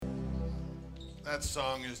That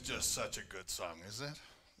song is just such a good song, isn't it?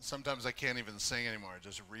 Sometimes I can't even sing anymore,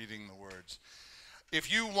 just reading the words.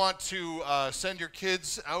 If you want to send your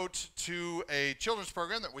kids out to a children's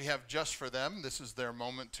program that we have just for them, this is their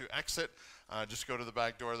moment to exit. Just go to the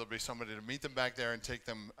back door. There'll be somebody to meet them back there and take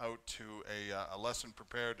them out to a lesson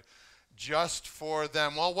prepared just for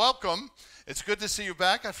them. Well, welcome. It's good to see you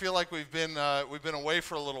back. I feel like we've been away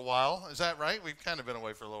for a little while. Is that right? We've kind of been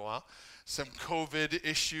away for a little while. Some COVID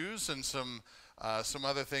issues and some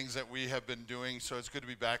other things that we have been doing, so it's good to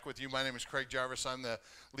be back with you. My name is Craig Jarvis. I'm the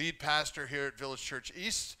lead pastor here at Village Church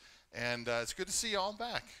East, and it's good to see you all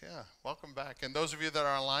back. Yeah, welcome back. And those of you that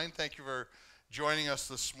are online, thank you for joining us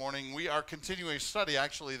this morning. We are continuing a study,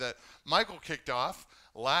 actually, that Michael kicked off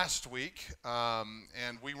last week,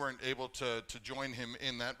 and we weren't able to join him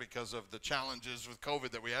in that because of the challenges with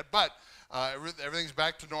COVID that we had, but everything's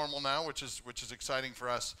back to normal now, which is exciting for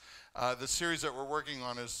us. The series that we're working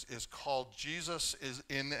on is called Jesus is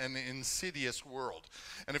in an Insidious World.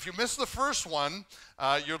 And if you missed the first one,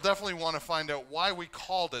 you'll definitely want to find out why we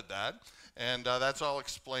called it that. And that's all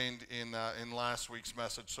explained in last week's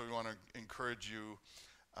message. So we want to encourage you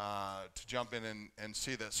to jump in and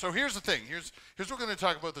see this. So here's the thing. Here's what we're going to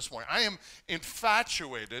talk about this morning. I am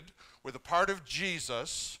infatuated with a part of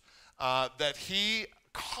Jesus that he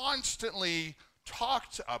constantly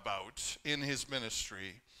talked about in his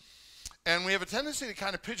ministry. And we have a tendency to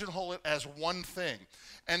kind of pigeonhole it as one thing.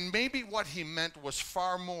 And maybe what he meant was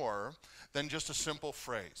far more than just a simple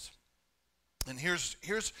phrase. And here's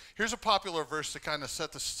a popular verse to kind of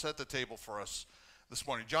set the table for us this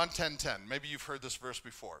morning. John 10:10. Maybe you've heard this verse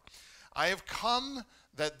before. I have come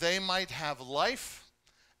that they might have life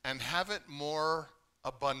and have it more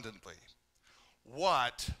abundantly.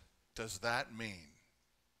 What does that mean?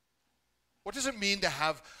 What does it mean to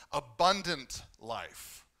have abundant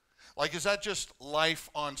life? Like, is that just life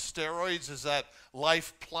on steroids? Is that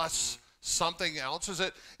life plus something else? Is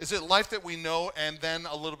it life that we know and then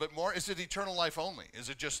a little bit more? Is it eternal life only? Is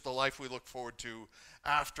it just the life we look forward to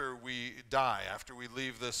after we die, after we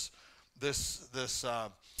leave this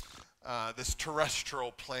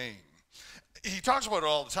terrestrial plane? He talks about it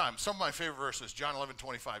all the time. Some of my favorite verses, John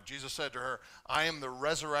 11:25. Jesus said to her, I am the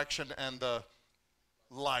resurrection and the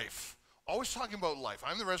life. Always talking about life.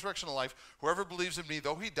 I'm the resurrection of life. Whoever believes in me,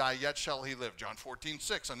 though he die, yet shall he live. John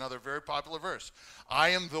 14:6, another very popular verse. I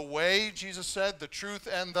am the way, Jesus said, the truth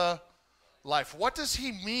and the life. What does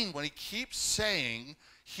he mean when he keeps saying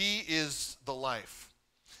he is the life?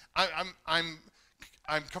 I'm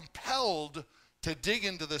compelled to dig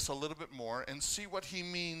into this a little bit more and see what he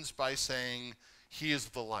means by saying he is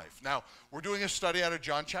the life. Now, we're doing a study out of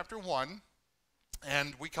John chapter 1,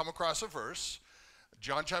 and we come across a verse,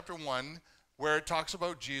 John chapter 1, where it talks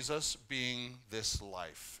about Jesus being this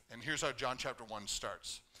life. And here's how John chapter 1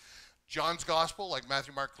 starts. John's gospel, like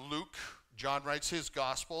Matthew, Mark, Luke, John writes his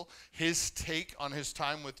gospel, his take on his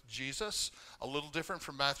time with Jesus, a little different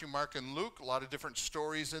from Matthew, Mark, and Luke, a lot of different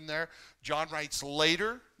stories in there. John writes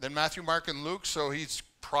later than Matthew, Mark, and Luke, so he's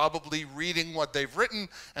probably reading what they've written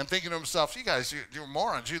and thinking to himself, you guys, you're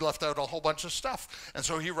morons, you left out a whole bunch of stuff. And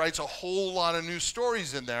so he writes a whole lot of new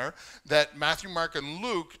stories in there that Matthew, Mark, and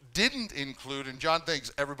Luke didn't include, and John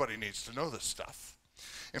thinks everybody needs to know this stuff.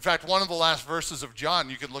 In fact, one of the last verses of John,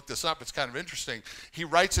 you can look this up, it's kind of interesting. He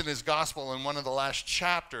writes in his gospel in one of the last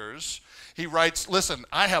chapters, he writes, listen,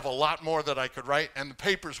 I have a lot more that I could write, and the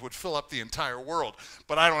papers would fill up the entire world,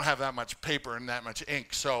 but I don't have that much paper and that much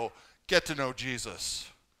ink, so get to know Jesus.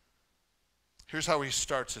 Here's how he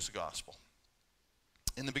starts his gospel.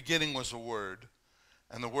 In the beginning was the Word,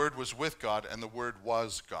 and the Word was with God, and the Word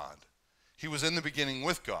was God. He was in the beginning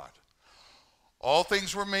with God. All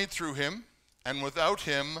things were made through him, and without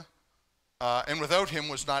him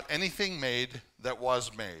was not anything made that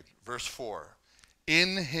was made. Verse 4.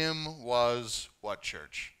 In him was what,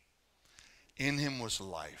 church? In him was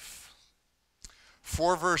life.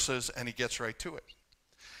 4 verses, and he gets right to it.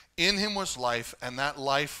 In him was life, and that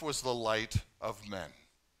life was the light of men.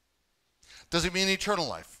 Does it mean eternal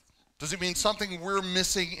life? Does it mean something we're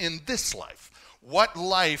missing in this life? What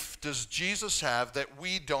life does Jesus have that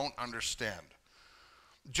we don't understand?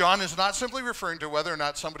 John is not simply referring to whether or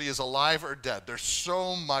not somebody is alive or dead. There's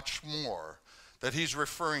so much more that he's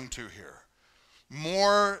referring to here.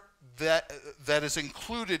 More that is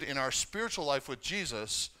included in our spiritual life with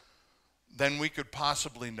Jesus than we could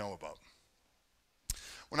possibly know about.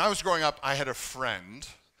 When I was growing up, I had a friend,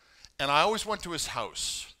 and I always went to his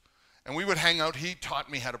house, and we would hang out. He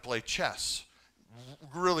taught me how to play chess.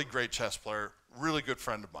 Really great chess player, really good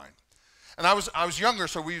friend of mine. And I was younger,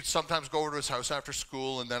 so we'd sometimes go over to his house after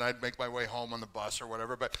school, and then I'd make my way home on the bus or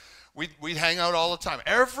whatever. But we'd hang out all the time.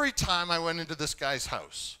 Every time I went into this guy's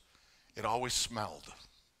house, it always smelled.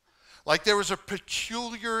 Like there was a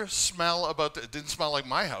peculiar smell about it. It didn't smell like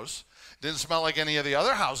my house. It didn't smell like any of the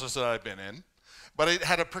other houses that I'd been in. But it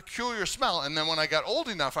had a peculiar smell. And then when I got old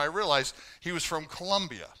enough, I realized he was from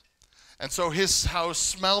Colombia. And so his house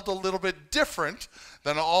smelled a little bit different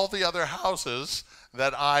than all the other houses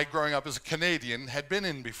that I, growing up as a Canadian, had been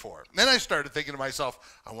in before. Then I started thinking to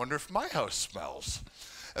myself, I wonder if my house smells.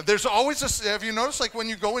 There's always have you noticed, like when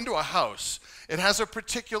you go into a house, it has a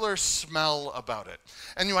particular smell about it.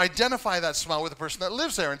 And you identify that smell with the person that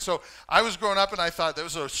lives there. And so I was growing up and I thought that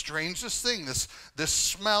was the strangest thing, this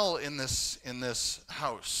smell in this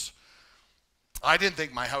house. I didn't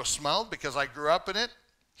think my house smelled because I grew up in it.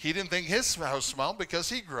 He didn't think his house smelled because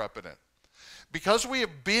he grew up in it. Because we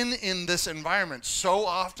have been in this environment so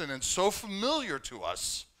often and so familiar to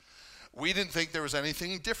us, we didn't think there was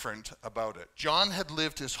anything different about it. John had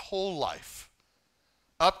lived his whole life,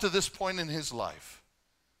 up to this point in his life,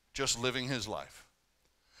 just living his life.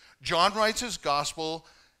 John writes his gospel,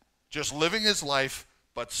 just living his life,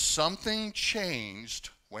 but something changed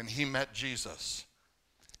when he met Jesus.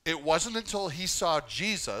 It wasn't until he saw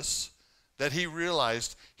Jesus that he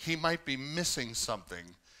realized he might be missing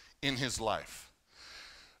something in his life.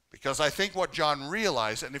 Because I think what John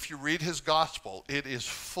realized, and if you read his gospel, it is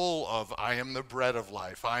full of, I am the bread of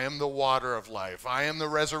life, I am the water of life, I am the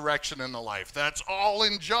resurrection and the life. That's all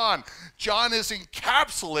in John. John is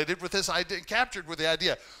encapsulated with this idea, captured with the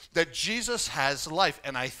idea that Jesus has life.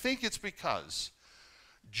 And I think it's because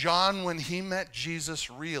John, when he met Jesus,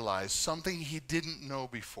 realized something he didn't know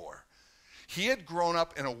before. He had grown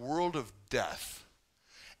up in a world of death,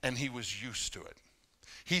 and he was used to it.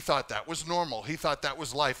 He thought that was normal. He thought that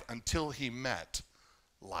was life until he met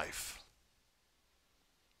life.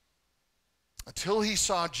 Until he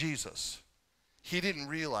saw Jesus, he didn't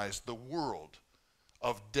realize the world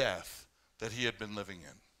of death that he had been living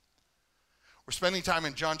in. We're spending time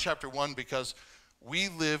in John chapter 1 because we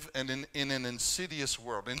live in an insidious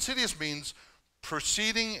world. Insidious means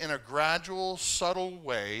proceeding in a gradual, subtle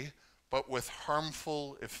way, but with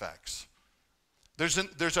harmful effects. There's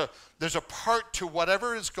a part to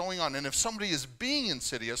whatever is going on, and if somebody is being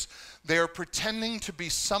insidious, they are pretending to be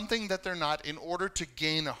something that they're not in order to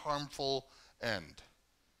gain a harmful end.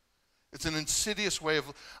 It's an insidious way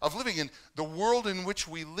of living, and the world in which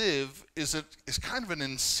we live is kind of an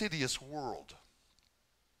insidious world.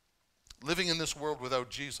 Living in this world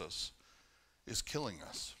without Jesus is killing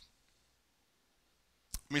us.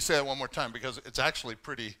 Let me say that one more time because it's actually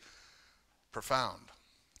pretty profound.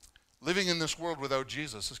 Living in this world without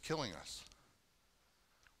Jesus is killing us.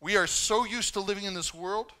 We are so used to living in this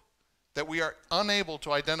world that we are unable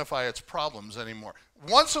to identify its problems anymore.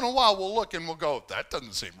 Once in a while, we'll look and we'll go, that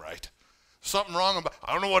doesn't seem right. Something wrong about,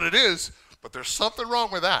 I don't know what it is, but there's something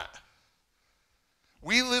wrong with that.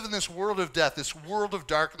 We live in this world of death, this world of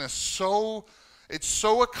darkness, it's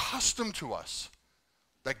so accustomed to us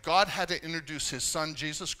that God had to introduce his son,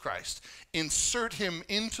 Jesus Christ, insert him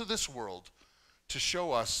into this world to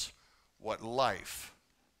show us what life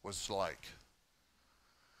was like.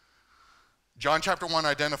 John chapter 1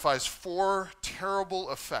 identifies 4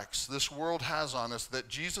 terrible effects this world has on us that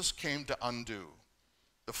Jesus came to undo.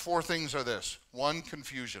 The 4 things are this. 1,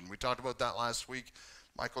 confusion. We talked about that last week.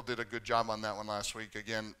 Michael did a good job on that one last week.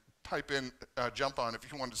 Again, type in, jump on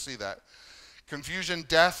if you want to see that. Confusion,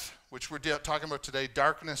 death, which we're talking about today,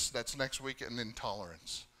 darkness, that's next week, and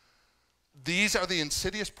intolerance. These are the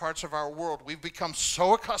insidious parts of our world. We've become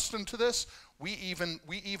so accustomed to this, we even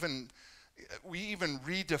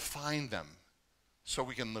redefine them so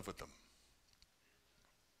we can live with them.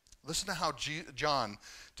 Listen to how John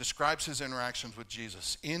describes his interactions with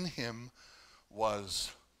Jesus. In him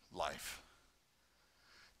was life.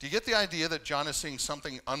 Do you get the idea that John is seeing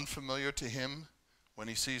something unfamiliar to him when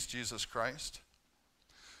he sees Jesus Christ?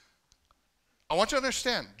 I want you to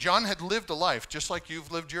understand, John had lived a life just like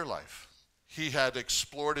you've lived your life. He had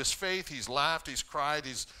explored his faith, he's laughed, he's cried,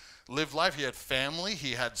 he's lived life. He had family,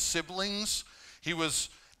 he had siblings, he was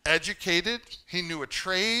educated, he knew a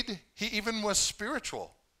trade, he even was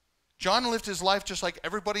spiritual. John lived his life just like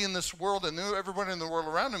everybody in this world, and knew everybody in the world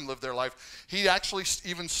around him lived their life. He actually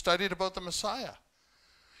even studied about the Messiah.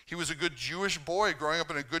 He was a good Jewish boy growing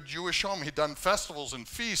up in a good Jewish home. He'd done festivals and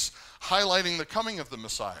feasts highlighting the coming of the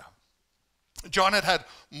Messiah. John had had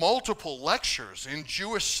multiple lectures in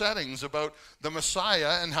Jewish settings about the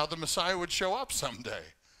Messiah and how the Messiah would show up someday.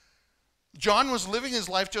 John was living his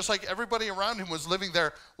life just like everybody around him was living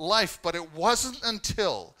their life, but it wasn't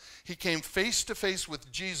until he came face to face with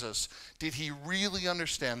Jesus did he really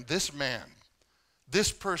understand this man,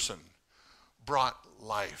 this person, brought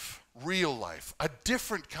life, real life, a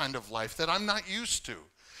different kind of life that I'm not used to.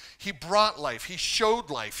 He brought life, he showed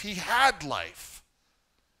life, he had life.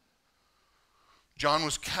 John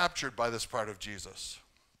was captured by this part of Jesus.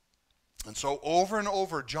 And so over and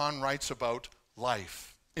over, John writes about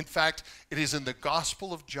life. In fact, it is in the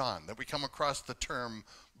Gospel of John that we come across the term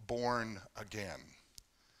born again.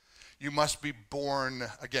 You must be born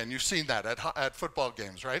again. You've seen that at football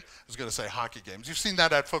games, right? I was going to say hockey games. You've seen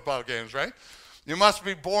that at football games, right? You must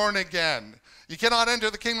be born again. You cannot enter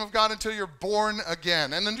the kingdom of God until you're born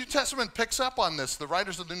again. And the New Testament picks up on this. The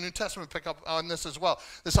writers of the New Testament pick up on this as well.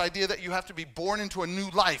 This idea that you have to be born into a new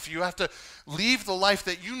life. You have to leave the life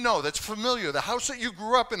that you know, that's familiar. The house that you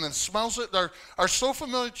grew up in and smells it are so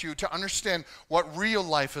familiar to you to understand what real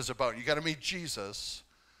life is about. You got to meet Jesus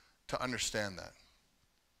to understand that.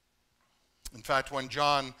 In fact, when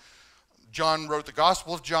John wrote the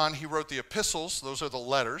Gospel of John, he wrote the epistles. Those are the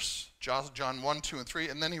letters, John 1, 2, and 3.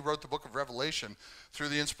 And then he wrote the book of Revelation through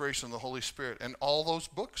the inspiration of the Holy Spirit. And all those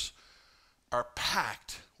books are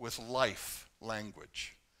packed with life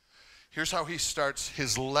language. Here's how he starts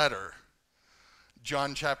his letter.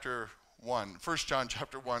 John chapter 1, 1 John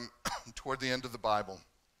chapter 1, toward the end of the Bible.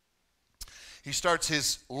 He starts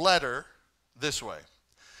his letter this way.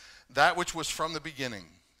 That which was from the beginning,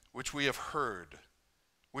 which we have heard,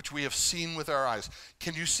 which we have seen with our eyes.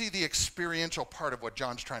 Can you see the experiential part of what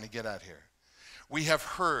John's trying to get at here? We have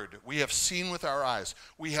heard, we have seen with our eyes,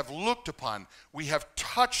 we have looked upon, we have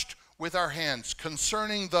touched with our hands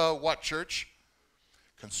concerning the what, church?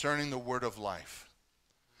 Concerning the word of life.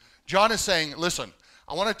 John is saying, listen,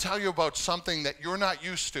 I want to tell you about something that you're not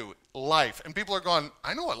used to, life. And people are going,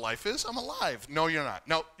 I know what life is, I'm alive. No, you're not.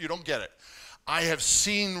 No, you don't get it. I have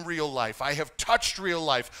seen real life. I have touched real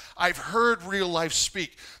life. I've heard real life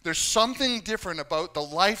speak. There's something different about the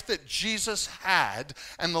life that Jesus had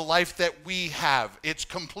and the life that we have. It's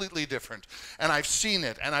completely different. And I've seen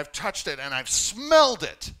it, and I've touched it, and I've smelled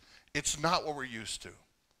it. It's not what we're used to.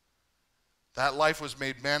 That life was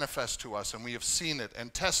made manifest to us, and we have seen it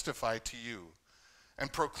and testified to you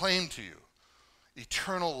and proclaimed to you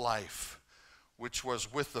eternal life, which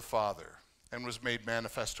was with the Father and was made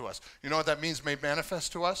manifest to us. You know what that means, made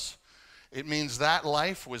manifest to us? It means that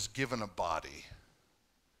life was given a body.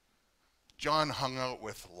 John hung out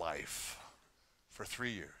with life for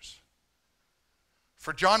 3 years.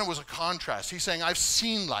 For John, it was a contrast. He's saying, I've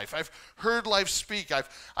seen life. I've heard life speak.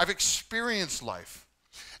 I've experienced life.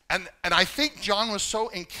 And I think John was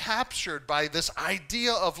so encaptured by this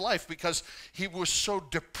idea of life because he was so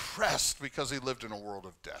depressed because he lived in a world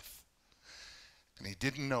of death. And he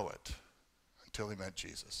didn't know it until he met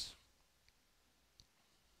Jesus.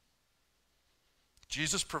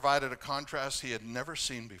 Jesus provided a contrast he had never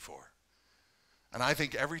seen before. And I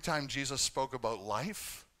think every time Jesus spoke about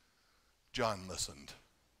life, John listened.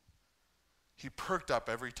 He perked up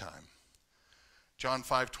every time. John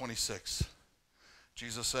 5:26.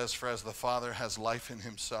 Jesus says, for as the Father has life in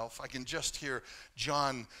himself. I can just hear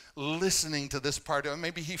John listening to this part.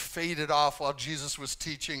 Maybe he faded off while Jesus was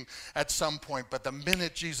teaching at some point, but the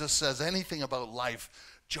minute Jesus says anything about life,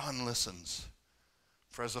 John listens.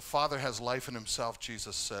 For as the Father has life in himself,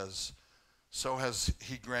 Jesus says, so has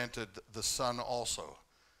he granted the Son also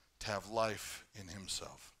to have life in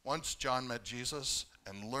himself. Once John met Jesus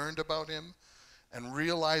and learned about him and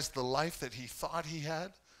realized the life that he thought he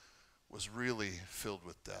had was really filled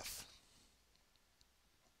with death.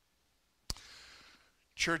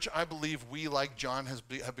 Church, I believe we, like John,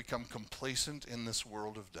 have become complacent in this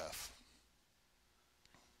world of death.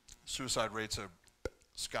 Suicide rates are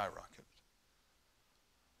skyrocketed.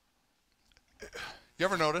 You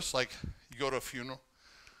ever notice, like, you go to a funeral,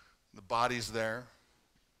 the body's there,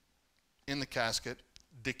 in the casket,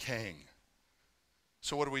 decaying.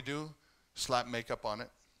 So what do? Slap makeup on it,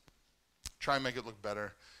 try and make it look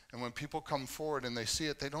better. And when people come forward and they see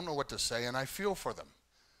it, they don't know what to say, and I feel for them.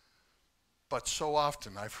 But so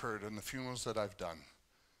often I've heard in the funerals that I've done,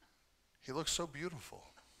 he looks so beautiful.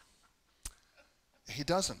 He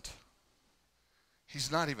doesn't.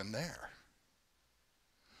 He's not even there.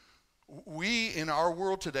 We, in our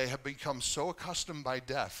world today, have become so accustomed by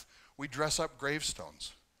death, we dress up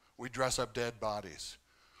gravestones. We dress up dead bodies.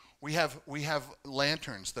 We have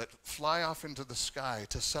lanterns that fly off into the sky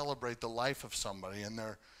to celebrate the life of somebody in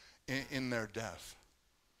their death.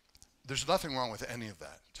 There's nothing wrong with any of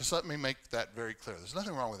that. Just let me make that very clear. There's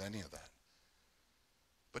nothing wrong with any of that.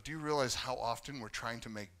 But do you realize how often we're trying to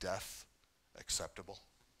make death acceptable?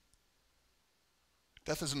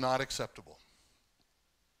 Death is not acceptable.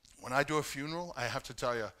 When I do a funeral, I have to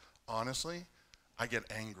tell you, honestly, I get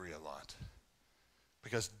angry a lot.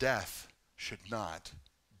 Because death should not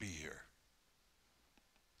be here.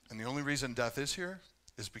 And the only reason death is here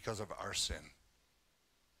is because of our sin.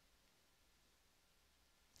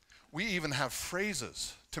 We even have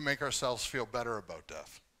phrases to make ourselves feel better about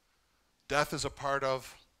death. Death is a part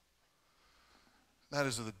of, that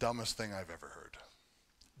is the dumbest thing I've ever heard.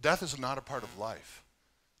 Death is not a part of life.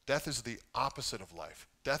 Death is the opposite of life.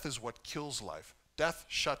 Death is what kills life. Death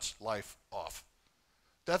shuts life off.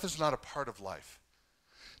 Death is not a part of life.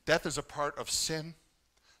 Death is a part of sin.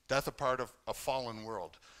 Death a part of a fallen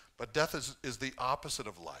world. But death is the opposite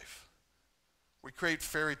of life. We create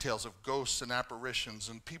fairy tales of ghosts and apparitions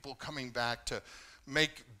and people coming back to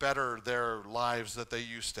make better their lives that they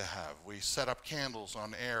used to have. We set up candles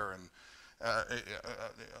on air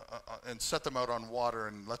and set them out on water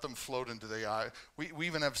and let them float into the eye. We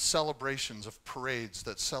even have celebrations of parades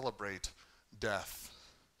that celebrate death.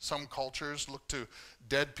 Some cultures look to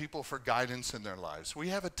dead people for guidance in their lives. We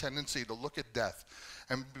have a tendency to look at death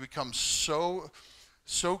and become so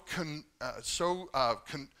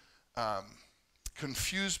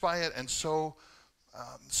confused by it and so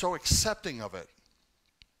accepting of it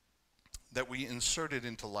that we insert it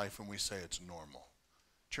into life and we say it's normal.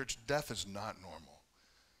 Church, death is not normal.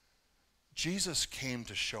 Jesus came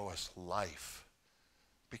to show us life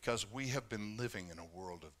because we have been living in a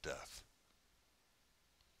world of death.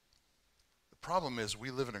 The problem is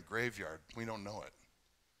we live in a graveyard. We don't know it.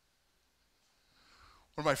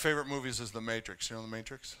 One of my favorite movies is The Matrix. You know The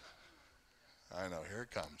Matrix? I know, here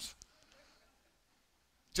it comes.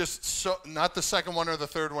 Just so, not the second one or the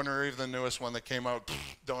third one or even the newest one that came out,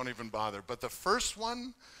 don't even bother. But the first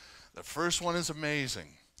one is amazing.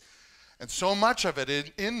 And so much of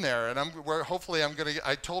it in there, and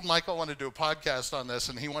I told Michael I want to do a podcast on this,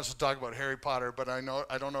 and he wants to talk about Harry Potter, but I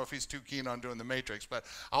don't know if he's too keen on doing The Matrix, but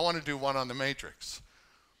I want to do one on The Matrix.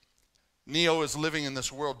 Neo is living in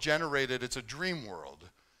this world generated, it's a dream world,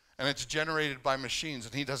 and it's generated by machines,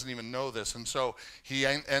 and he doesn't even know this, and so he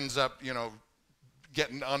ends up,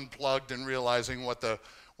 getting unplugged and realizing what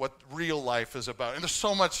real life is about. And there's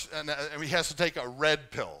so much, and he has to take a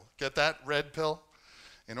red pill. Get that? Red pill?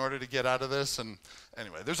 In order to get out of this. And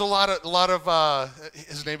anyway, there's a lot of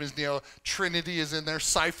his name is Neo. Trinity is in there.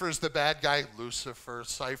 Cypher's the bad guy. Lucifer,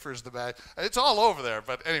 Cypher's the bad. It's all over there.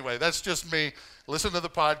 But anyway, that's just me. Listen to the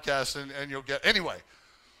podcast and you'll get, anyway.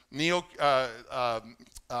 Neo,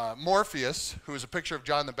 Morpheus, who is a picture of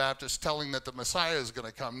John the Baptist telling that the Messiah is going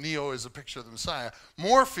to come. Neo is a picture of the Messiah.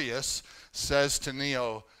 Morpheus says to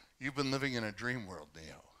Neo, you've been living in a dream world,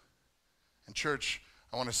 Neo. And church,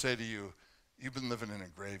 I want to say to you, you've been living in a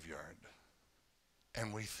graveyard.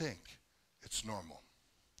 And we think it's normal.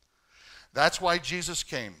 That's why Jesus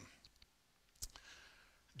came.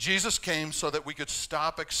 Jesus came so that we could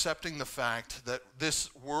stop accepting the fact that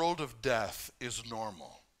this world of death is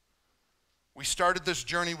normal. We started this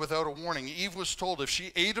journey without a warning. Eve was told if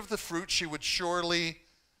she ate of the fruit, she would surely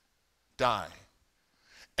die.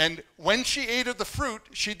 And when she ate of the fruit,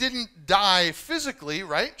 she didn't die physically,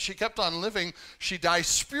 right? She kept on living. She died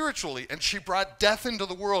spiritually, and she brought death into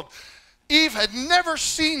the world. Eve had never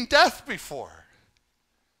seen death before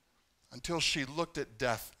until she looked at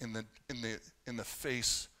death in the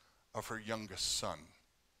face of her youngest son,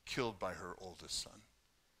 killed by her oldest son.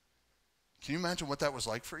 Can you imagine what that was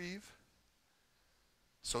like for Eve?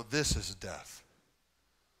 So this is death,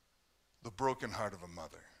 the broken heart of a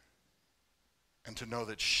mother. And to know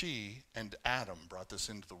that she and Adam brought this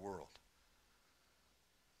into the world.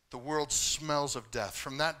 The world smells of death.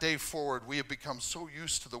 From that day forward, we have become so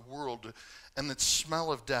used to the world and the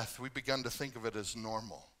smell of death, we've begun to think of it as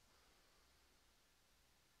normal.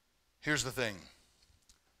 Here's the thing.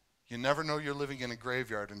 You never know you're living in a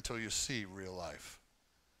graveyard until you see real life.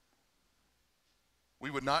 We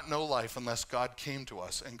would not know life unless God came to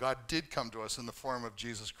us, and God did come to us in the form of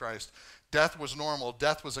Jesus Christ. Death was normal.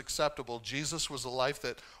 Death was acceptable. Jesus was the life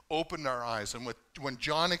that opened our eyes. And when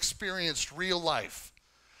John experienced real life,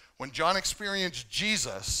 when John experienced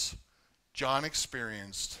Jesus, John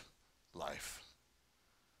experienced life.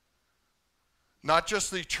 Not just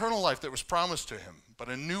the eternal life that was promised to him, but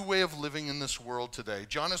a new way of living in this world today.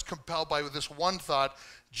 John is compelled by this one thought: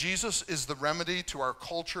 Jesus is the remedy to our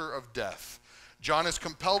culture of death. John is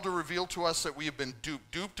compelled to reveal to us that we have been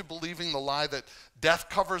duped to believing the lie that death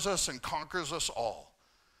covers us and conquers us all.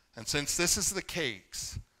 And since this is the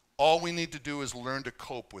case, all we need to do is learn to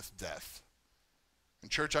cope with death. And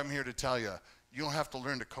church, I'm here to tell you, you don't have to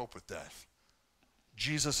learn to cope with death.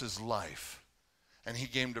 Jesus is life, and he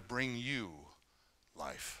came to bring you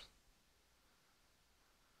life.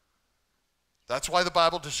 That's why the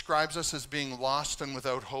Bible describes us as being lost and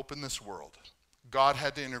without hope in this world. God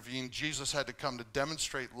had to intervene. Jesus had to come to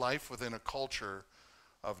demonstrate life within a culture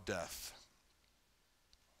of death.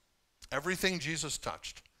 Everything Jesus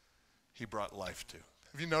touched, he brought life to.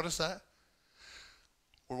 Have you noticed that?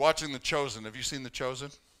 We're watching The Chosen. Have you seen The Chosen?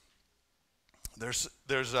 There's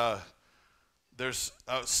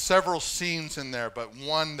several scenes in there, but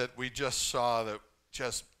one that we just saw that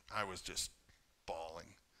I was just bawling.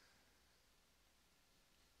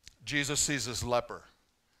 Jesus sees this leper.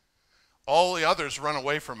 All the others run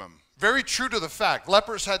away from him. Very true to the fact.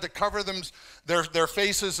 Lepers had to cover their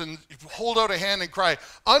faces and hold out a hand and cry,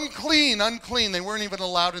 "Unclean, unclean." They weren't even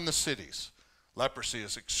allowed in the cities. Leprosy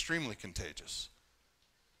is extremely contagious.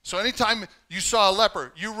 So anytime you saw a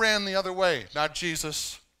leper, you ran the other way, not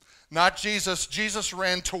Jesus. Not Jesus. Jesus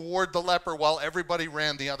ran toward the leper while everybody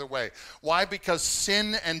ran the other way. Why? Because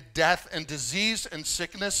sin and death and disease and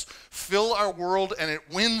sickness fill our world, and it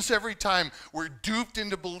wins every time. We're duped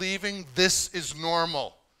into believing this is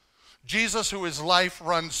normal. Jesus, who is life,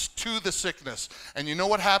 runs to the sickness. And you know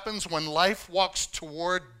what happens when life walks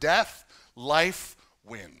toward death? Life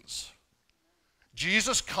wins.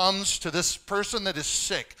 Jesus comes to this person that is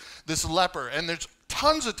sick, this leper, and there's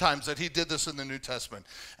tons of times that he did this in the New Testament.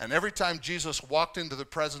 And every time Jesus walked into the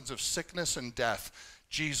presence of sickness and death,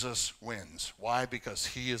 Jesus wins. Why? Because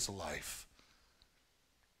he is life.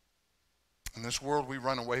 In this world, we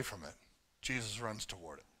run away from it. Jesus runs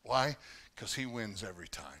toward it. Why? Because he wins every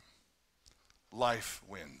time. Life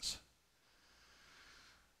wins.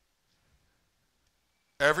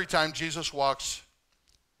 Every time Jesus walks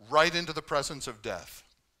right into the presence of death,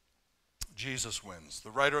 Jesus wins. The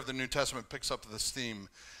writer of the New Testament picks up this theme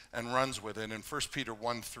and runs with it. In 1 Peter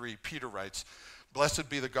 1:3, Peter writes, "Blessed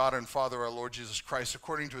be the God and Father, our Lord Jesus Christ.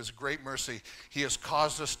 According to his great mercy, he has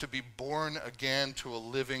caused us to be born again to a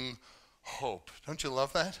living hope." Don't you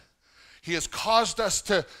love that? He has caused us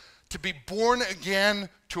to be born again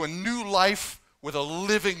to a new life with a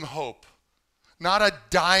living hope. Not a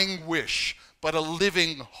dying wish, but a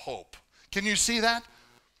living hope. Can you see that?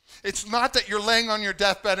 It's not that you're laying on your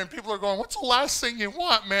deathbed and people are going, "What's the last thing you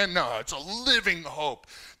want, man?" No, it's a living hope.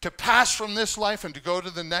 To pass from this life and to go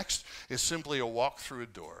to the next is simply a walk through a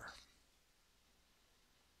door.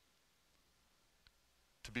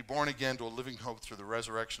 To be born again to a living hope through the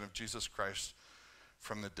resurrection of Jesus Christ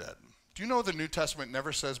from the dead. Do you know the New Testament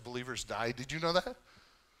never says believers die? Did you know that?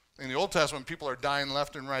 In the Old Testament, people are dying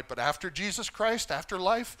left and right, but after Jesus Christ, after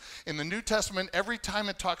life, in the New Testament, every time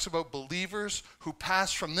it talks about believers who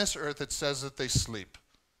pass from this earth, it says that they sleep.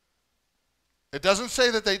 It doesn't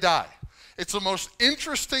say that they die. It's the most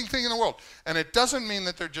interesting thing in the world. And it doesn't mean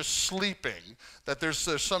that they're just sleeping, that there's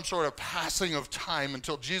some sort of passing of time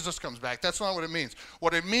until Jesus comes back. That's not what it means.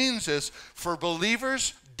 What it means is, for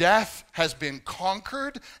believers, death has been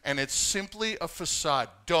conquered, and it's simply a facade.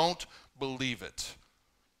 Don't believe it.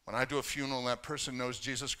 When I do a funeral and that person knows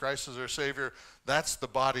Jesus Christ as their Savior, that's the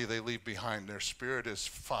body they leave behind. Their spirit is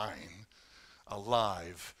fine,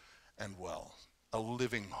 alive, and well. A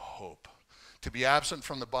living hope. To be absent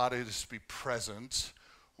from the body is to be present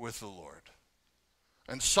with the Lord.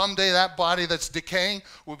 And someday that body that's decaying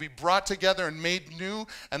will be brought together and made new,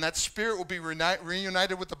 and that spirit will be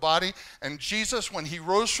reunited with the body. And Jesus, when he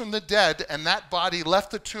rose from the dead and that body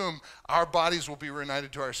left the tomb, our bodies will be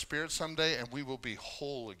reunited to our spirit someday, and we will be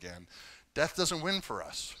whole again. Death doesn't win for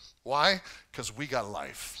us. Why? Because we got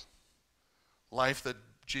life. Life that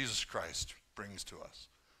Jesus Christ brings to us.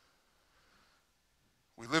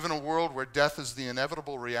 We live in a world where death is the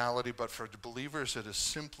inevitable reality, but for believers it is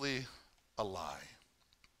simply a lie.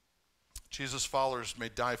 Jesus' followers may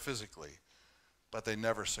die physically, but they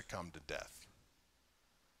never succumb to death.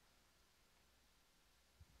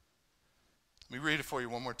 Let me read it for you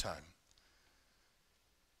one more time.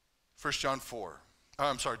 John,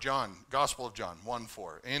 Gospel of John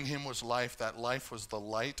 1:4. In him was life, that life was the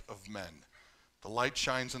light of men. The light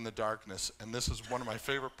shines in the darkness, and this is one of my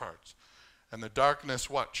favorite parts. And the darkness,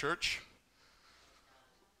 what, church?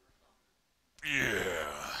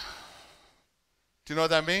 Yeah. Do you know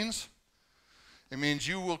what that means? It means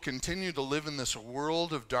you will continue to live in this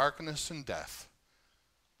world of darkness and death,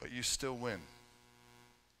 but you still win.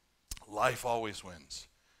 Life always wins.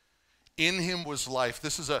 In him was life.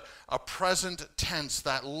 This is a present tense.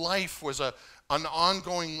 That life was an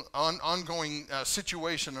ongoing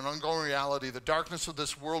situation, an ongoing reality. The darkness of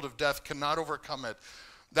this world of death cannot overcome it.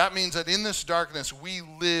 That means that in this darkness, we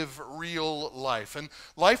live real life. And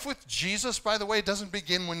life with Jesus, by the way, doesn't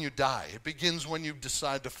begin when you die. It begins when you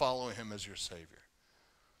decide to follow him as your Savior.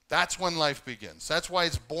 That's when life begins. That's why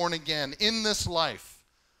it's born again. In this life,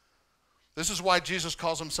 This is why Jesus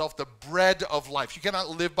calls himself the bread of life. You cannot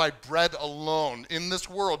live by bread alone. In this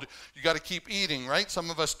world, you got to keep eating, right? Some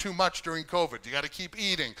of us too much during COVID. You got to keep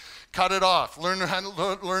eating. Cut it off. Learn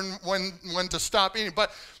when to stop eating.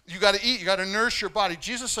 But you got to eat. You got to nourish your body.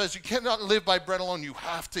 Jesus says you cannot live by bread alone. You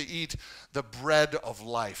have to eat the bread of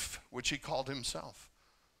life, which he called himself.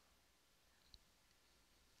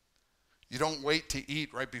 You don't wait to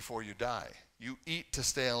eat right before you die. You eat to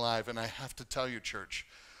stay alive. And I have to tell you, church,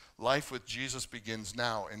 life with Jesus begins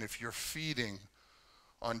now. And if you're feeding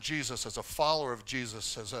on Jesus as a follower of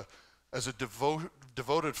Jesus, as a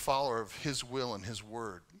devoted follower of his will and his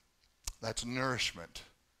word, that's nourishment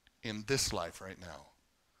in this life right now.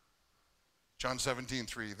 John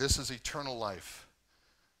 17:3, this is eternal life.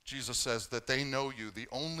 Jesus says that they know you, the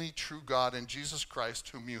only true God, and Jesus Christ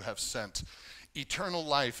whom you have sent. Eternal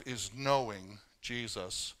life is knowing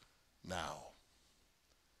Jesus now.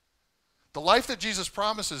 The life that Jesus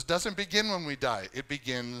promises doesn't begin when we die. It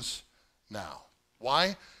begins now.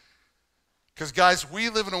 Why? Because, guys, we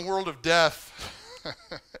live in a world of death.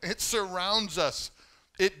 It surrounds us.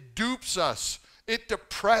 It dupes us. It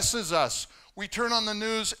depresses us. We turn on the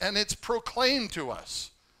news and it's proclaimed to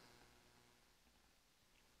us.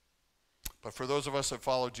 But for those of us that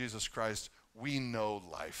follow Jesus Christ, we know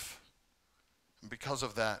life. And because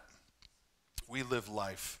of that, we live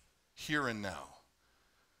life here and now.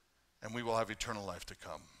 And we will have eternal life to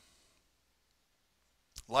come.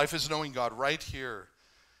 Life is knowing God right here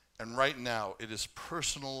and right now. It is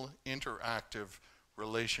personal, interactive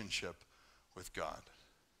relationship with God.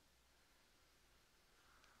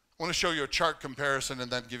 I want to show you a chart comparison and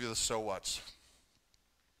then give you the so whats.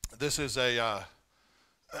 This is a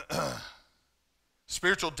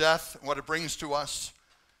spiritual death, what it brings to us.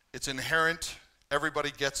 It's inherent.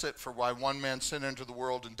 Everybody gets it for why one man sin entered the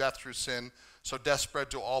world and death through sin. So death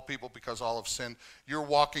spread to all people because all have sinned. You're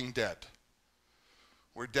walking dead.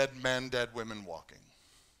 We're dead men, dead women walking.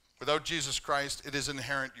 Without Jesus Christ, it is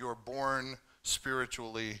inherent you're born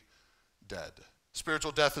spiritually dead.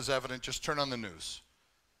 Spiritual death is evident. Just turn on the news.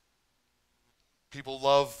 People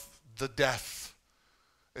love the death.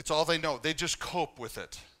 It's all they know. They just cope with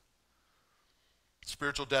it.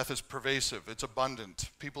 Spiritual death is pervasive. It's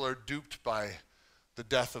abundant. People are duped by the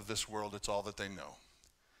death of this world. It's all that they know.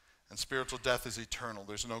 And spiritual death is eternal.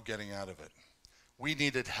 There's no getting out of it. We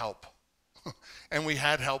needed help. And we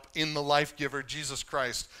had help in the life giver, Jesus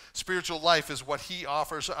Christ. Spiritual life is what he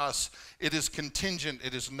offers us. It is contingent.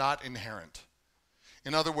 It is not inherent.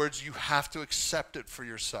 In other words, you have to accept it for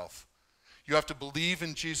yourself. You have to believe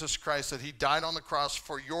in Jesus Christ, that he died on the cross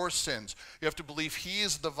for your sins. You have to believe he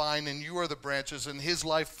is the vine and you are the branches and his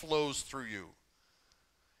life flows through you.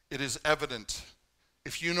 It is evident.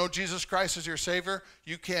 If you know Jesus Christ as your Savior,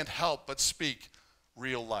 you can't help but speak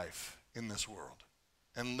real life in this world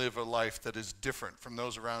and live a life that is different from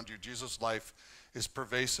those around you. Jesus' life is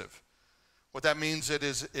pervasive. What that means, it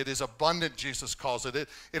is abundant, Jesus calls it.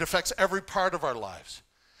 It affects every part of our lives.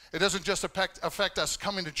 It doesn't just affect us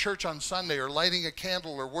coming to church on Sunday or lighting a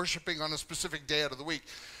candle or worshiping on a specific day out of the week.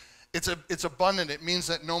 It's abundant. It means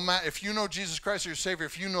that no matter, if you know Jesus Christ as your Savior,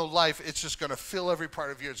 if you know life, it's just going to fill every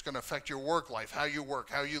part of you. It's going to affect your work life, how you work,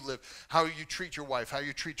 how you live, how you treat your wife, how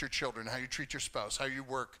you treat your children, how you treat your spouse, how you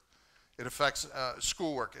work. It affects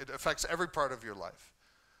schoolwork. It affects every part of your life.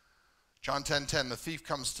 John 10:10, the thief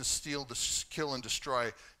comes to steal, to kill, and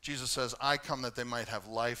destroy. Jesus says, I come that they might have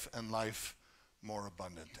life and life more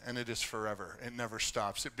abundant. And it is forever. It never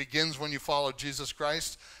stops. It begins when you follow Jesus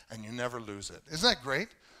Christ, and you never lose it. Isn't that great?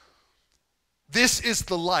 This is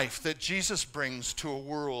the life that Jesus brings to a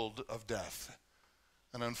world of death.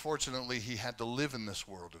 And unfortunately, he had to live in this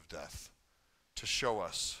world of death to show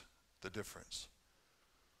us the difference.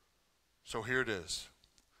 So here it is.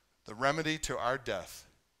 The remedy to our death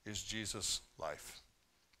is Jesus' life.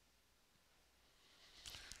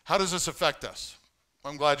 How does this affect us?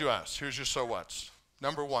 I'm glad you asked. Here's your so whats.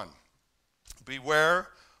 Number one, beware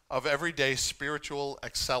of everyday spiritual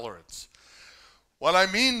accelerants. What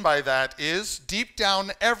I mean by that is, deep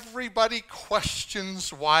down, everybody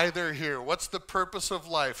questions why they're here. What's the purpose of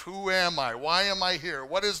life? Who am I? Why am I here?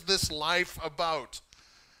 What is this life about?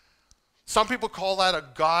 Some people call that a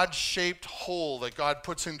God-shaped hole that God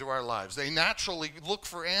puts into our lives. They naturally look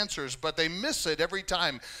for answers, but they miss it every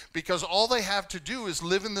time because all they have to do is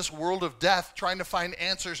live in this world of death trying to find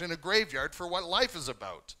answers in a graveyard for what life is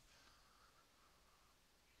about.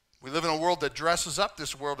 We live in a world that dresses up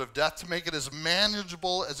this world of death to make it as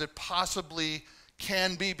manageable as it possibly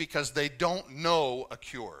can be because they don't know a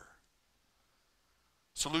cure.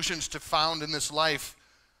 Solutions to found in this life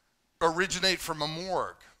originate from a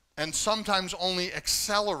morgue and sometimes only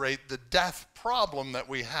accelerate the death problem that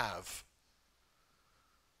we have.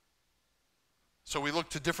 So we look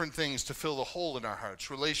to different things to fill the hole in our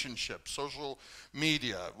hearts, relationships, social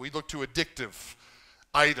media. We look to addictive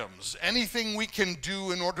items, anything we can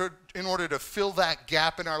do in order to fill that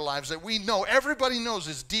gap in our lives that we know, everybody knows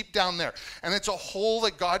is deep down there. And it's a hole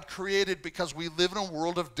that God created because we live in a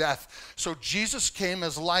world of death. So Jesus came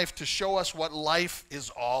as life to show us what life is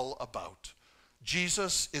all about.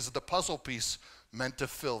 Jesus is the puzzle piece meant to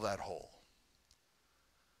fill that hole.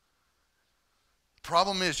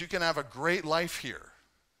 Problem is, you can have a great life here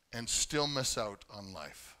and still miss out on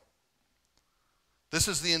life. This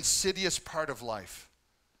is the insidious part of life.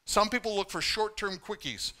 Some people look for short-term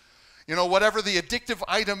quickies. You know, whatever the addictive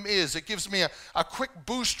item is, it gives me a quick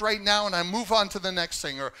boost right now and I move on to the next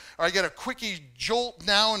thing. Or I get a quickie jolt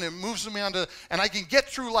now and it moves me on to, and I can get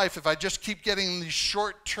through life if I just keep getting these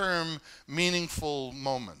short-term, meaningful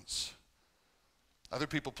moments. Other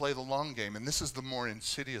people play the long game, and this is the more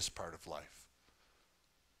insidious part of life.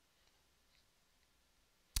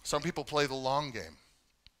 Some people play the long game.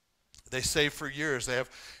 They save for years. They have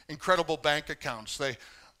incredible bank accounts.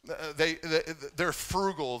 They're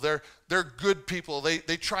frugal. They're good people. They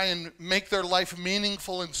try and make their life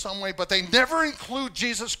meaningful in some way, but they never include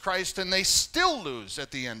Jesus Christ, and they still lose at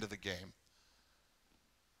the end of the game.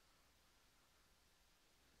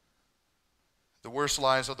 The worst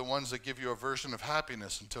lies are the ones that give you a version of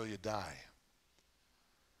happiness until you die.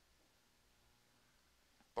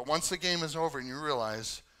 But once the game is over and you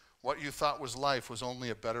realize what you thought was life was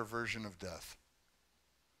only a better version of death.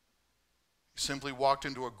 You simply walked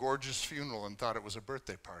into a gorgeous funeral and thought it was a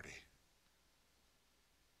birthday party.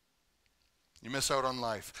 You miss out on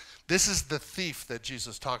life. This is the thief that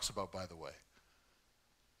Jesus talks about, by the way.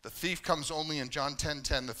 The thief comes only, in John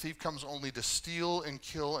 10:10, the thief comes only to steal and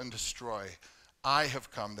kill and destroy. I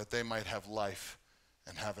have come that they might have life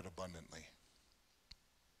and have it abundantly.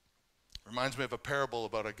 Reminds me of a parable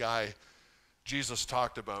about a guy Jesus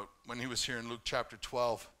talked about when he was here in Luke chapter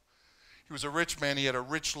 12. He was a rich man. He had a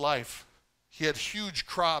rich life. He had huge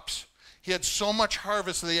crops. He had so much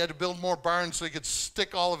harvest that he had to build more barns so he could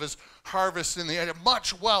stick all of his harvest in. He had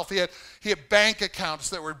much wealth. He had bank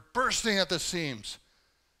accounts that were bursting at the seams.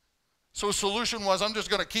 So his solution was, I'm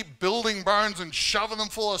just going to keep building barns and shoving them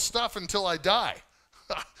full of stuff until I die.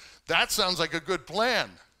 That sounds like a good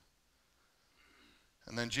plan.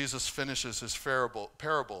 And then Jesus finishes his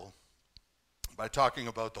parable by talking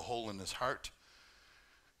about the hole in his heart.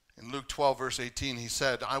 In Luke 12, verse 18, he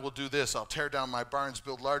said, I will do this. I'll tear down my barns,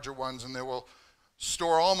 build larger ones, and they will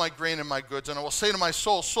store all my grain and my goods. And I will say to my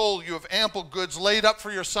soul, soul, you have ample goods laid up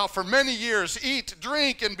for yourself for many years. Eat,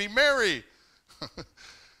 drink, and be merry.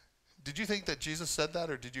 Did you think that Jesus said that,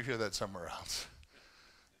 or did you hear that somewhere else?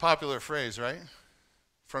 Popular phrase, right?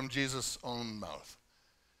 From Jesus' own mouth.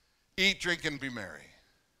 Eat, drink, and be merry.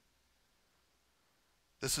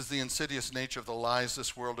 This is the insidious nature of the lies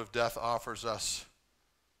this world of death offers us.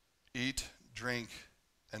 Eat, drink,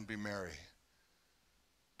 and be merry.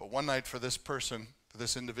 But one night for this person, for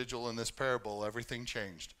this individual in this parable, everything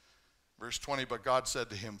changed. Verse 20, but God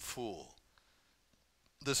said to him, fool,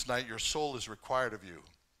 this night your soul is required of you.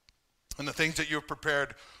 And the things that you have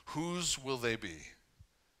prepared, whose will they be?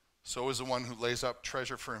 So is the one who lays up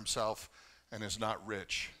treasure for himself and is not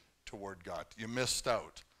rich toward God. You missed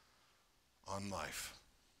out on life.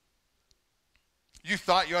 You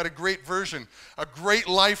thought you had a great version, a great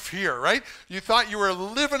life here, right? You thought you were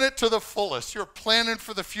living it to the fullest. You're planning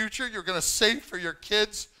for the future. You're going to save for your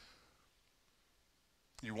kids.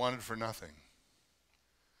 You wanted for nothing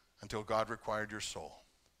until God required your soul.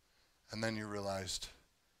 And then you realized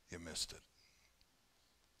you missed it.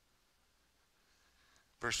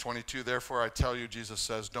 Verse 22, therefore I tell you, Jesus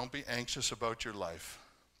says, don't be anxious about your life.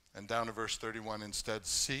 And down to verse 31, instead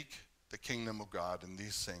seek the kingdom of God, and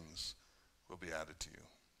these things will be added to you.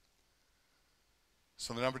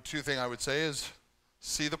 So the number two thing I would say is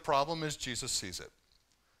see the problem as Jesus sees it.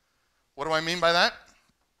 What do I mean by that?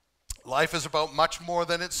 Life is about much more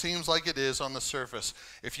than it seems like it is on the surface.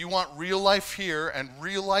 If you want real life here and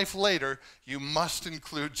real life later, you must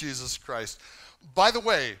include Jesus Christ. By the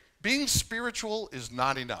way, being spiritual is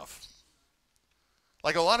not enough.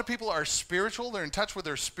 Like a lot of people are spiritual, they're in touch with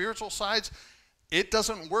their spiritual sides. It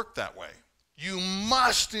doesn't work that way. You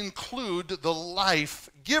must include the life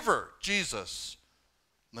giver, Jesus.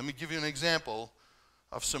 Let me give you an example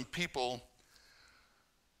of some people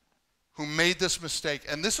who made this mistake.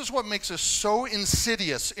 And this is what makes us so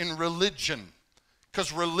insidious in religion.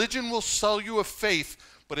 Because religion will sell you a faith,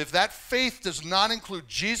 but if that faith does not include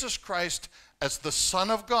Jesus Christ as the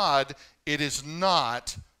Son of God, it is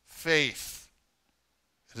not faith.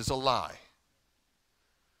 It is a lie.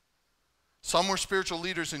 Some were spiritual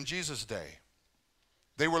leaders in Jesus' day.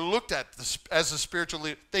 They were looked at as a spiritual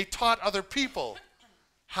leader. They taught other people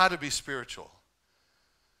how to be spiritual.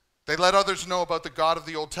 They let others know about the God of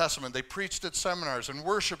the Old Testament. They preached at seminars and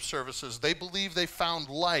worship services. They believed they found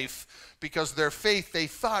life because their faith, they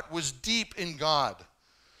thought, was deep in God.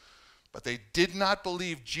 But they did not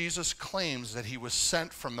believe Jesus' claims that he was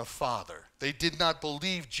sent from the Father. They did not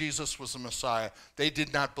believe Jesus was the Messiah. They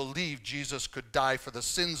did not believe Jesus could die for the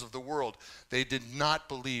sins of the world. They did not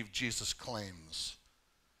believe Jesus' claims.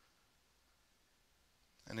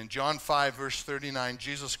 And in John 5, verse 39,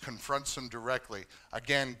 Jesus confronts them directly.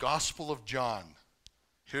 Again, Gospel of John.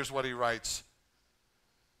 Here's what he writes.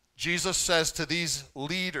 Jesus says to these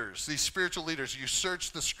leaders, these spiritual leaders, you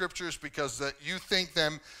search the scriptures because that you think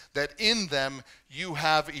that in them you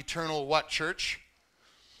have eternal what, church?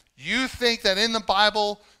 You think that in the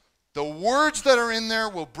Bible, the words that are in there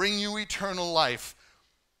will bring you eternal life.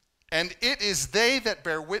 And it is they that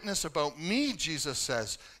bear witness about me, Jesus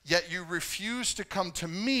says, yet you refuse to come to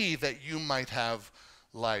me that you might have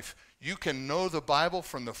life. You can know the Bible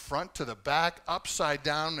from the front to the back, upside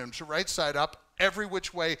down and right side up, every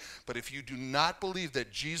which way, but if you do not believe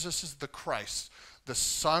that Jesus is the Christ, the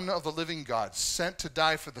Son of the living God, sent to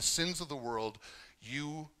die for the sins of the world,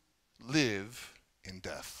 you live in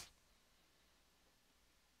death.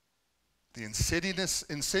 The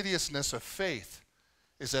insidiousness of faith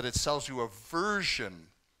is that it sells you a version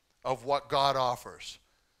of what God offers.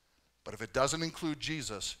 But if it doesn't include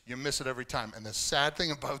Jesus, you miss it every time. And the sad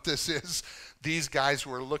thing about this is these guys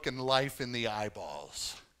were looking life in the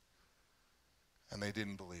eyeballs. And they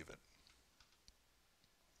didn't believe it.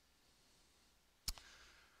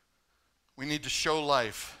 We need to show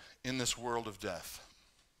life in this world of death.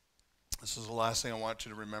 This is the last thing I want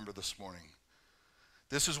you to remember this morning.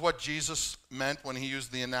 This is what Jesus meant when he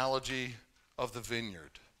used the analogy of the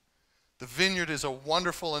vineyard. The vineyard is a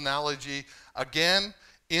wonderful analogy, again,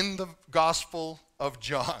 in the Gospel of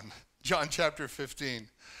John, John chapter 15.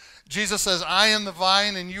 Jesus says, I am the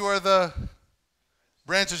vine and you are the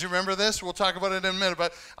branches. You remember this? We'll talk about it in a minute,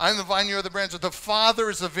 but I am the vine, you are the branches. The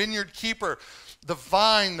Father is the vineyard keeper. The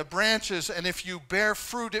vine, the branches, and if you bear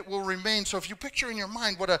fruit, it will remain. So if you picture in your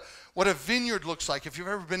mind what a vineyard looks like, if you've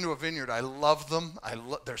ever been to a vineyard, I love them.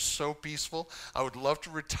 They're so peaceful. I would love to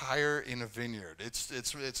retire in a vineyard. It's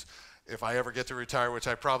if I ever get to retire, which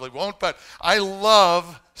I probably won't, but I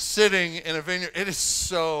love sitting in a vineyard. It is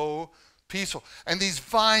so peaceful. And these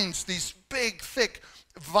vines, these big, thick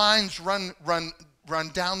vines run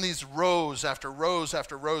down these rows after rows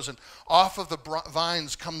after rows, and off of the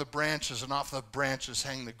vines come the branches, and off the branches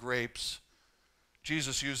hang the grapes.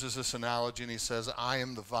 Jesus uses this analogy, and he says, I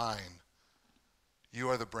am the vine. You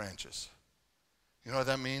are the branches. You know what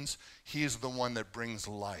that means? He is the one that brings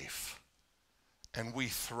life, and we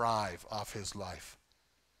thrive off his life.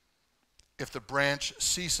 If the branch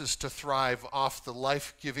ceases to thrive off the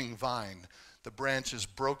life-giving vine, the branch is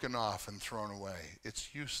broken off and thrown away.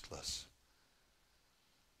 It's useless.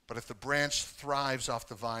 But if the branch thrives off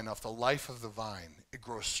the vine, off the life of the vine, it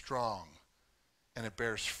grows strong and it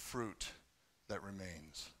bears fruit that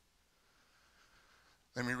remains.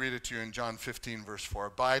 Let me read it to you in John 15, verse 4.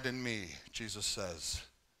 Abide in me, Jesus says,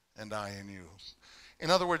 and I in you.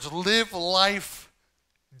 In other words, live life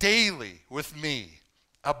daily with me.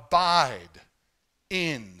 Abide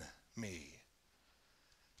in me,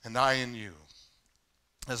 and I in you.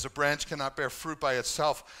 As the branch cannot bear fruit by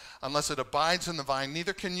itself unless it abides in the vine,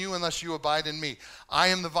 neither can you unless you abide in me. I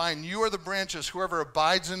am the vine, you are the branches. Whoever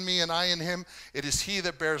abides in me and I in him, it is he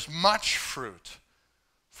that bears much fruit.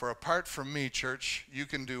 For apart from me, church, you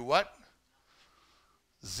can do what?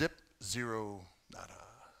 Zip, zero, nada.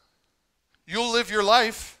 You'll live your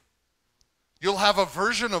life. You'll have a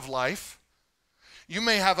version of life. You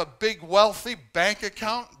may have a big, wealthy bank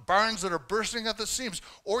account, barns that are bursting at the seams,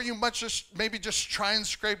 or you might maybe just try and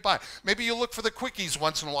scrape by. Maybe you look for the quickies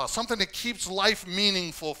once in a while, something that keeps life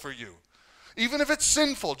meaningful for you. Even if it's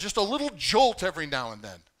sinful, just a little jolt every now and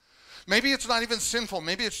then. Maybe it's not even sinful.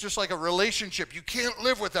 Maybe it's just like a relationship you can't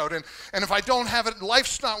live without. And if I don't have it,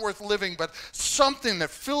 life's not worth living, but something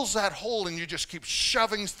that fills that hole and you just keep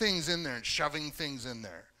shoving things in there and shoving things in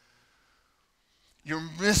there. You're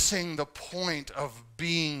missing the point of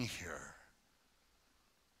being here.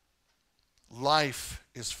 Life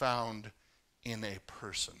is found in a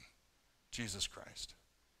person, Jesus Christ.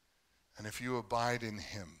 And if you abide in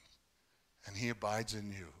him and he abides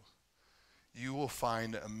in you, you will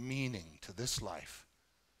find a meaning to this life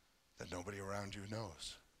that nobody around you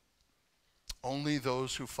knows. Only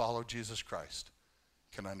those who follow Jesus Christ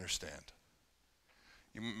can understand.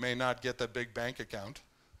 You may not get that big bank account.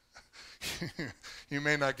 You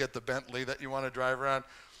may not get the Bentley that you want to drive around.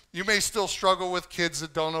 You may still struggle with kids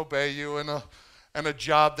that don't obey you and a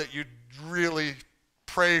job that you really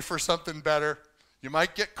pray for something better. You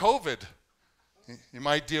might get COVID. You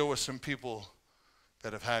might deal with some people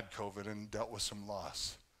that have had COVID and dealt with some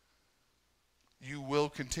loss. You will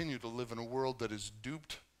continue to live in a world that is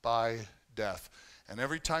duped by death. And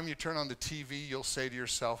every time you turn on the TV, you'll say to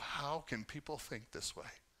yourself, how can people think this way?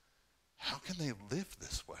 How can they live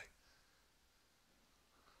this way?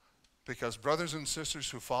 Because brothers and sisters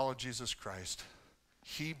who follow Jesus Christ,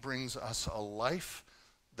 he brings us a life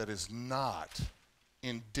that is not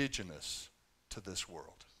indigenous to this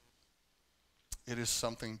world. It is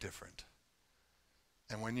something different.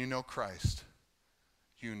 And when you know Christ,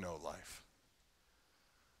 you know life.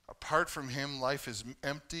 Apart from him, life is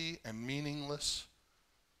empty and meaningless,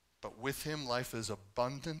 but with him, life is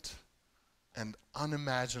abundant and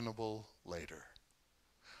unimaginable later.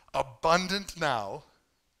 Abundant now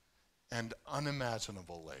and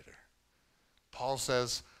unimaginable later. Paul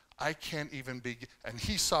says, I can't even begin, and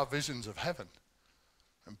he saw visions of heaven.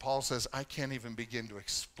 And Paul says, I can't even begin to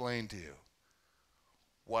explain to you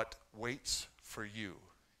what waits for you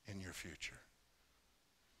in your future.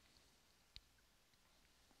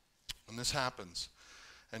 When this happens,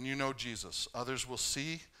 and you know Jesus, others will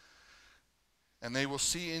see, and they will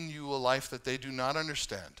see in you a life that they do not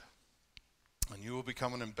understand. And you will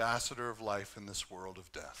become an ambassador of life in this world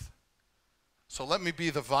of death. So let me be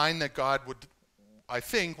the vine that God would, I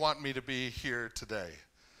think, want me to be here today.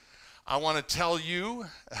 I want to tell you,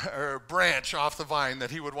 or a branch off the vine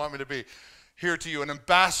that he would want me to be here to you, an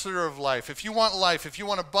ambassador of life. If you want life, if you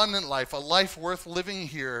want abundant life, a life worth living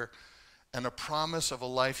here, and a promise of a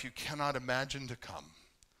life you cannot imagine to come,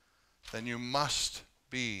 then you must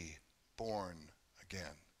be born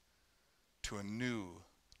again to a new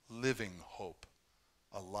living hope,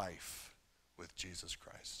 a life with Jesus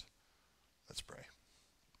Christ. Let's pray.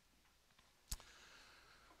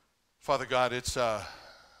 Father God, it's a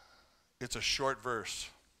short verse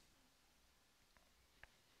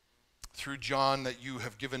through John that you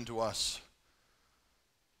have given to us.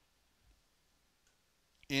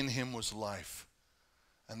 In him was life,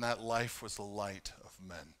 and that life was the light of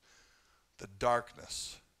men. The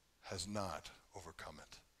darkness has not overcome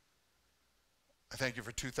it. I thank you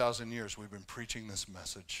for 2,000 years we've been preaching this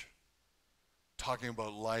message, talking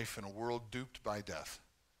about life in a world duped by death,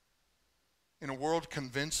 in a world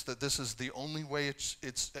convinced that this is the only way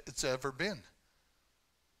it's ever been.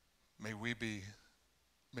 May we be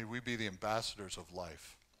the ambassadors of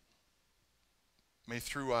life. May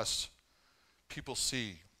through us people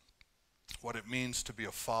see what it means to be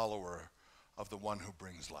a follower of the one who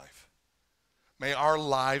brings life. May our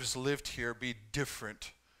lives lived here be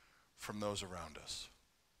different from those around us,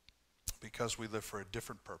 because we live for a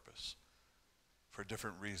different purpose, for a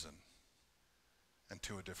different reason, and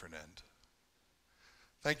to a different end.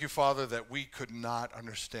 Thank you, Father, that we could not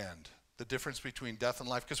understand the difference between death and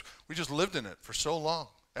life, because we just lived in it for so long,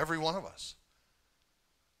 every one of us,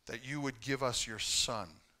 that you would give us your Son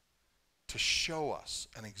to show us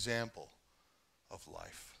an example of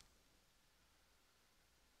life.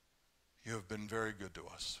 You have been very good to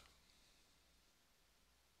us.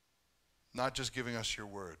 Not just giving us your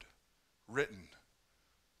word, written,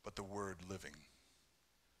 but the word living.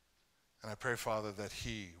 And I pray, Father, that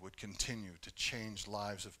he would continue to change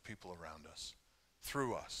lives of people around us,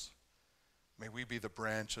 through us. May we be the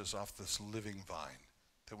branches off this living vine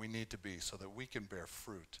that we need to be so that we can bear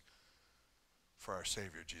fruit for our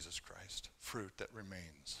Savior, Jesus Christ, fruit that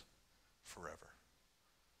remains forever.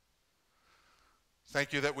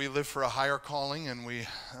 Thank you that we live for a higher calling, and we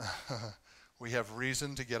have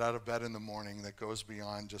reason to get out of bed in the morning that goes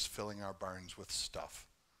beyond just filling our barns with stuff.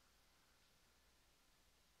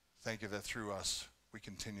 Thank you that through us we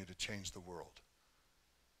continue to change the world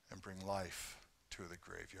and bring life to the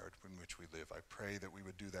graveyard in which we live. I pray that we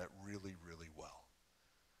would do that really, really well.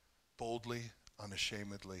 Boldly,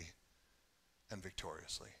 unashamedly, and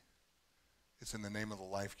victoriously. It's in the name of the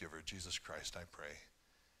life giver, Jesus Christ, I pray.